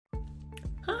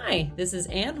Hi, this is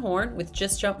Ann Horn with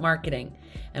Just Jump Marketing,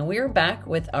 and we are back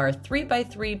with our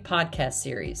 3x3 podcast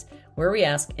series, where we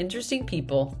ask interesting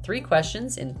people 3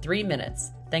 questions in 3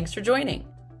 minutes. Thanks for joining.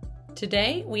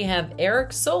 Today, we have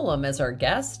Eric Solem as our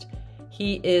guest.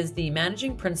 He is the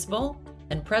managing principal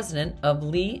and president of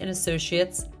Lee &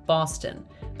 Associates Boston,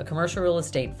 a commercial real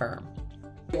estate firm.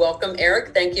 Welcome,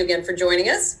 Eric. Thank you again for joining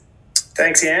us.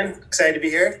 Thanks, Ann. Excited to be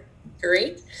here.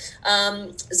 Great. So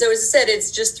as I said,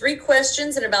 it's just 3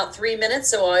 questions in about 3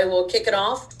 minutes. So I will kick it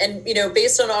off. And,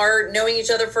 based on our knowing each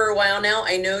other for a while now,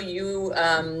 I know you,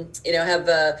 have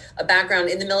a background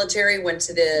in the military, went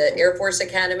to the Air Force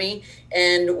Academy.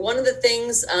 And one of the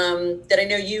things that I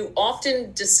know you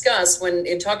often discuss when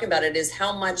in talking about it is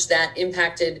how much that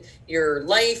impacted your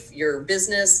life, your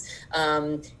business,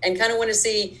 and kind of want to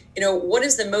see, what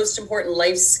is the most important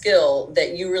life skill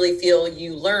that you really feel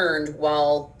you learned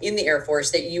while in the Air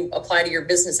Force that you apply to your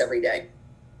business every day?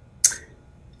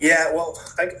 Yeah, well,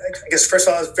 I guess first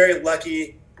of all, I was very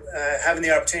lucky having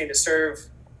the opportunity to serve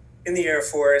in the Air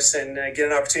Force and get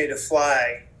an opportunity to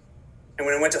fly. And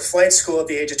when I went to flight school at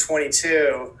the age of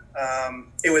 22,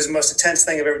 it was the most intense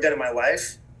thing I've ever done in my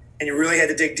life. And you really had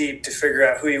to dig deep to figure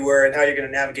out who you were and how you're going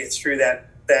to navigate through that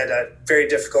very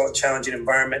difficult and challenging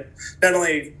environment, not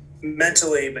only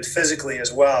mentally, but physically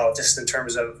as well, just in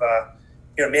terms of,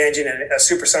 managing a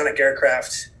supersonic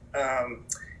aircraft,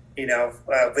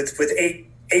 with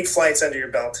eight flights under your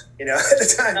belt, at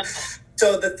the time.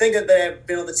 So the thing that I've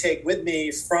been able to take with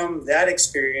me from that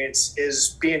experience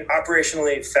is being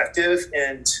operationally effective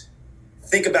and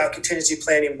think about contingency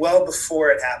planning well before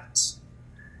it happens.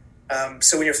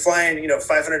 So when you're flying,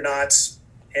 500 knots,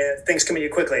 and things come at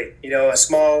you quickly. A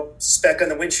small speck on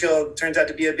the windshield turns out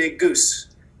to be a big goose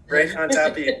right on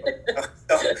top of you.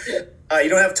 You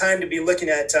don't have time to be looking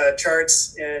at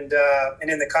charts and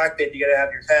in the cockpit, you got to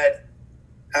have your head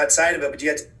outside of it, but you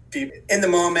have to be in the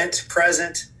moment,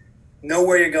 present, know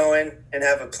where you're going and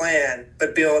have a plan,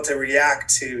 but be able to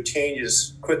react to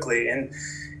changes quickly. And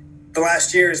the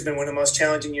last year has been one of the most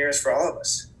challenging years for all of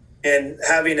us. And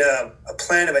having a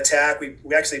plan of attack, we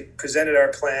actually presented our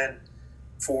plan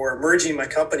for merging my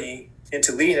company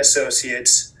into Lee &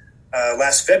 Associates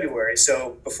last February.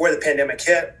 So before the pandemic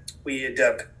hit, we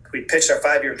pitched our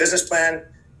 5-year business plan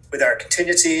with our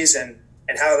contingencies and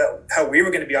how we were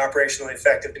going to be operationally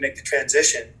effective to make the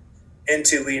transition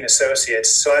into Lee &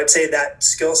 Associates. So I'd say that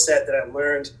skill set that I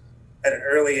learned at an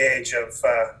early age of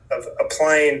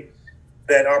applying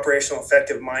that operational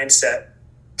effective mindset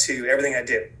to everything I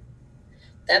do.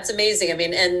 That's amazing. I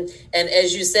mean, and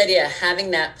as you said,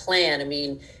 having that plan,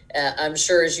 I'm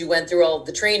sure as you went through all of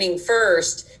the training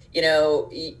first,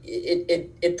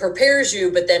 it prepares you,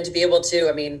 but then to be able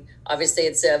to, obviously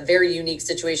it's a very unique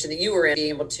situation that you were in,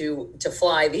 being able to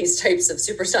fly these types of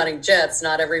supersonic jets.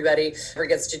 Not everybody ever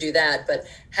gets to do that, but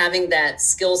having that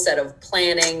skill set of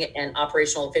planning and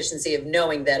operational efficiency of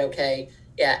knowing that,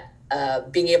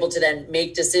 being able to then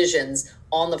make decisions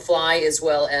on the fly as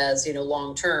well as,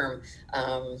 long term.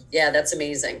 That's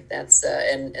amazing. That's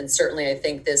and certainly I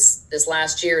think this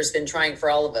last year has been trying for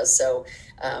all of us. So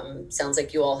sounds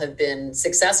like you all have been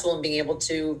successful in being able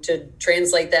to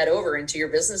translate that over into your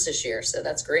business this year. So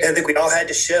that's great. I think we all had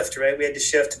to shift, right? We had to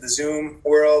shift to the Zoom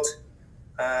world,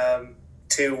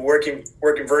 to working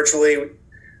virtually,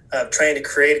 trying to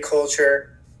create a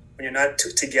culture when you're not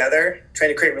together, trying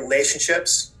to create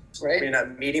relationships when you're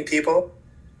not meeting people,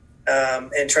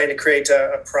 and trying to create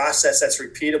a process that's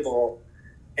repeatable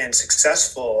and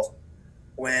successful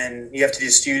when you have to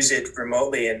just use it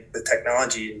remotely and with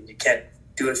technology and you can't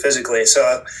do it physically.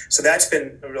 So that's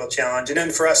been a real challenge. And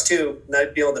then for us too,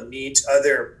 not be able to meet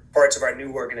other parts of our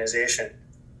new organization.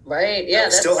 Right. Yeah.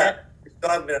 We still haven't been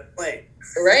on a plane.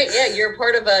 Right. Yeah. You're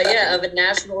part of a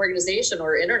national organization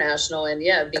or international, and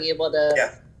being able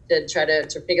to try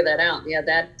to figure that out. Yeah.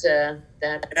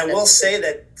 And I will say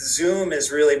that Zoom has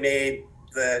really made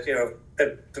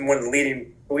one of the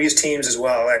leading, we use Teams as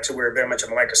well. Actually, we're very much a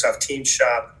Microsoft Teams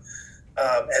shop,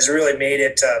 has really made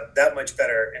it that much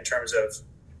better in terms of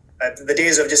the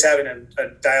days of just having a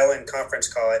dial-in conference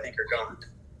call, I think, are gone.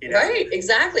 Right,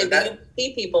 exactly. Being able to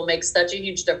see people makes such a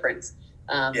huge difference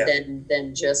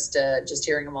than just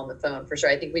hearing them on the phone, for sure.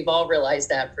 I think we've all realized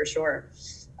that for sure.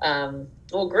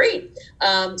 Well, great.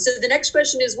 So the next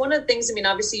question is, one of the things,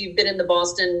 obviously you've been in the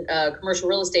Boston commercial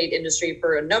real estate industry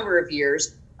for a number of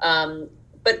years.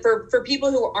 But for people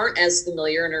who aren't as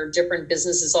familiar and are different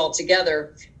businesses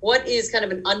altogether, what is kind of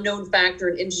an unknown fact or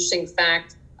an interesting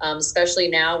fact, especially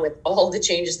now with all the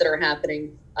changes that are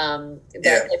happening,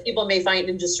 that people may find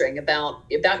interesting about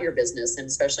your business, and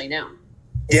especially now?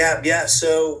 Yeah.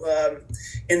 So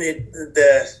in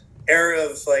the era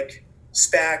of like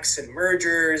SPACs and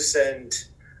mergers and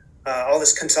all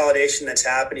this consolidation that's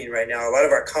happening right now. A lot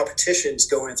of our competition's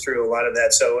going through a lot of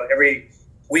that. So every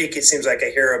week it seems like I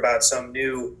hear about some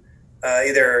new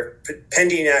either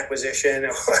pending acquisition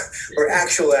or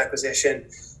actual acquisition.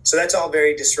 So that's all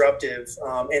very disruptive.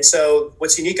 And so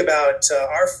what's unique about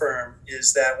our firm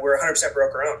is that we're 100%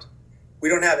 broker owned. We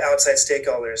don't have outside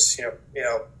stakeholders.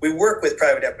 We work with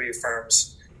private equity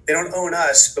firms. They don't own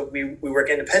us, but we work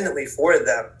independently for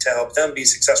them to help them be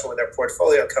successful with their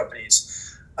portfolio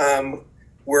companies.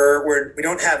 We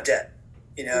don't have debt,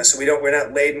 so we're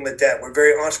not laden with debt. We're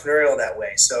very entrepreneurial that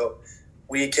way. So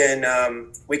we can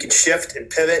shift and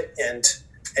pivot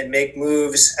and make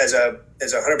moves as a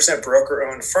 100% broker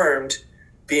owned firm,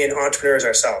 being entrepreneurs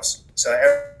ourselves. So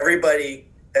everybody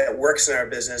that works in our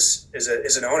business is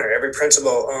an owner. Every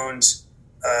principal owns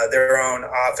their own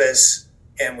office,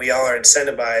 and we all are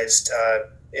incentivized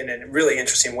in a really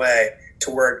interesting way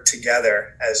to work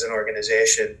together as an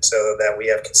organization so that we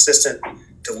have consistent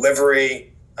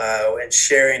delivery and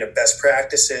sharing of best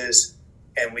practices,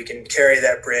 and we can carry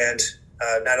that brand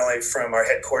not only from our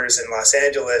headquarters in Los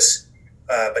Angeles,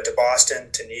 but to Boston,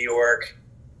 to New York,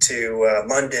 to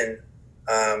London,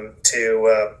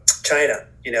 to China.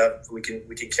 We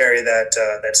can carry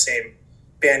that same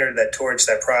banner, that torch,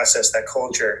 that process, that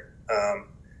culture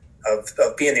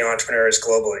of being the entrepreneurs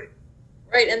globally.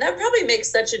 Right, and that probably makes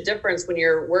such a difference when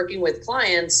you're working with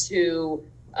clients who,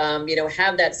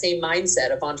 have that same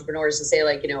mindset of entrepreneurs to say,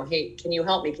 like, hey, can you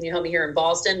help me? Can you help me here in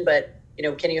Boston? But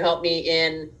can you help me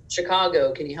in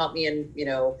Chicago? Can you help me in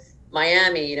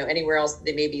Miami? Anywhere else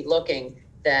they may be looking.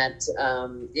 That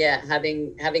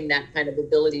having that kind of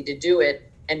ability to do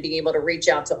it and being able to reach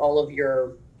out to all of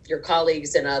your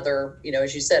colleagues and other,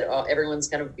 as you said, everyone's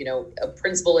kind of a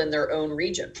principal in their own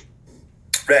region.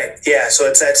 Right. Yeah. So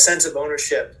it's that sense of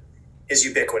ownership is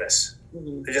ubiquitous.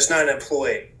 Mm-hmm. They're just not an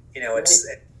employee. It's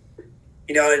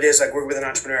it is like work with an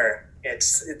entrepreneur.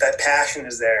 It's that passion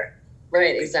is there.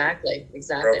 Right. Exactly.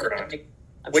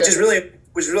 Which is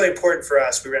really important for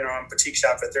us. We ran our own boutique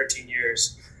shop for 13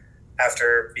 years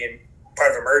after being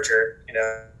part of a merger.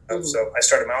 Mm-hmm. So I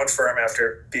started my own firm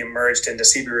after being merged into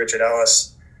CB Richard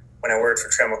Ellis when I worked for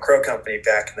Trammell Crow Company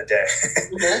back in the day.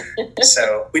 Mm-hmm.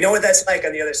 So we know what that's like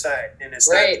on the other side, and it's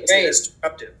it's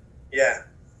disruptive. Yeah,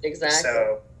 exactly.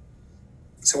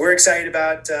 So we're excited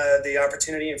about the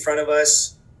opportunity in front of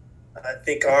us. I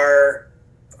think our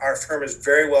firm is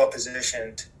very well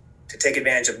positioned to take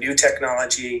advantage of new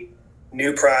technology,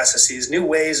 new processes, new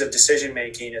ways of decision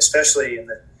making, especially in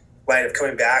the light of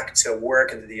coming back to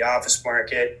work into the office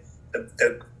market,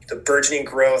 the burgeoning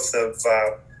growth of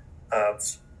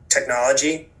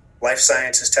technology, life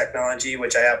sciences technology,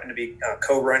 which I happen to be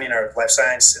co-running our life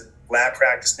science lab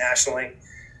practice nationally.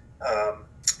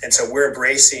 And so we're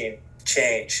embracing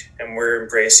change, and we're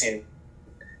embracing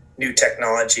new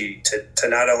technology to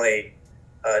not only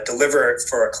deliver it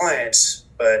for our clients,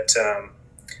 but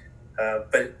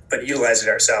utilize it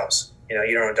ourselves, eat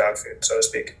our own dog food, so to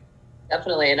speak.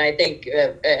 Definitely. And I think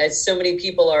as so many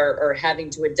people are having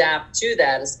to adapt to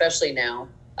that, especially now,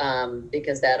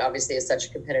 because that obviously is such a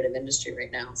competitive industry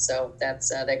right now. So that's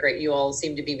that great. You all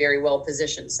seem to be very well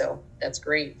positioned. So that's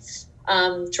great.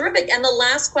 Terrific. And the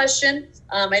last question,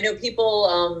 I know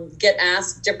people get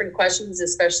asked different questions,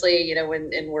 especially,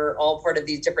 when we're all part of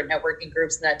these different networking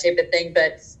groups and that type of thing.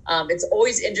 But it's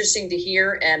always interesting to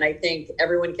hear. And I think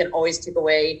everyone can always take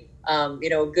away, a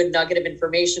good nugget of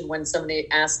information when somebody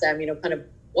asks them, kind of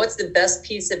what's the best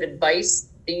piece of advice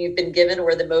that you've been given,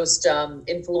 or the most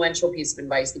influential piece of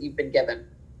advice that you've been given?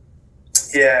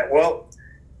 Yeah, well,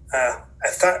 I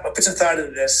put some thought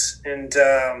into this, and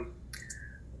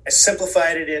I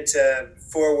simplified it into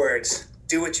 4 words: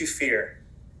 do what you fear.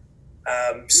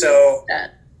 So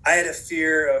I had a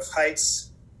fear of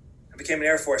heights. I became an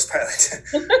Air Force pilot.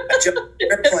 I jumped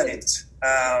airplanes.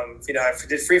 I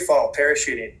did free fall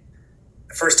parachuting.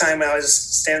 The first time I was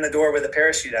standing at the door with a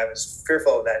parachute, I was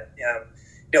fearful of that.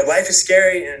 Life is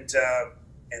scary, and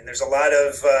there's a lot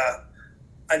of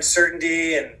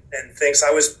uncertainty and things.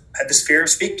 I had this fear of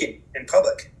speaking in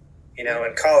public, in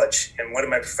college. And one of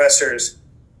my professors,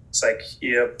 it's like,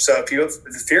 so if you have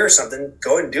the fear of something,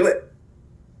 go and do it,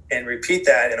 and repeat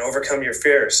that and overcome your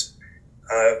fears.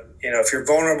 If you're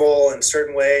vulnerable in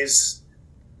certain ways,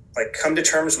 like, come to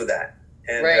terms with that.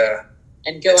 And, right.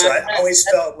 And go. So I always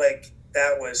felt like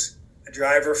that was a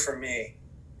driver for me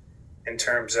in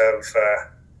terms of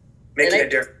making a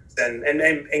difference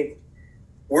and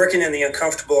working in the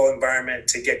uncomfortable environment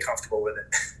to get comfortable with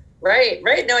it. Right.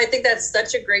 No, I think that's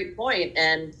such a great point.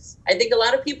 And I think a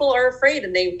lot of people are afraid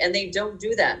and they don't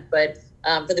do that. But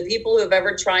for the people who have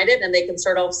ever tried it, and they can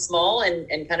start off small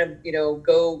and kind of,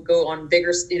 go on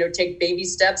bigger, take baby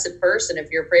steps at first. And if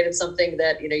you're afraid of something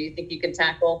that, you think you can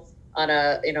tackle on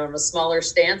a smaller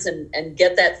stance and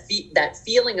get that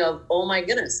feeling of, oh my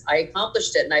goodness, I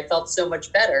accomplished it and I felt so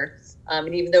much better.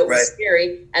 And even though it was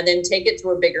scary, and then take it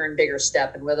to a bigger and bigger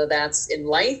step. And whether that's in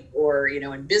life or,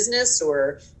 in business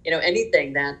or,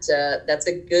 anything, that's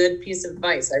a good piece of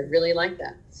advice. I really like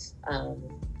that.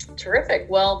 Terrific.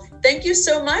 Well, thank you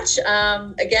so much.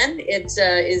 Again, it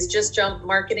is Just Jump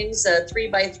Marketing's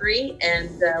 3x3.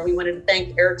 And we wanted to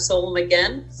thank Eric Solem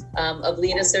again of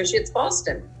Lean Associates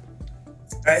Boston.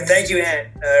 All right. Thank you, Ann.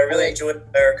 Really enjoyed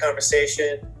our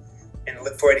conversation and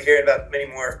look forward to hearing about many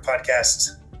more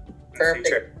podcasts.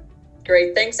 Perfect.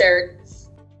 Great. Thanks, Eric.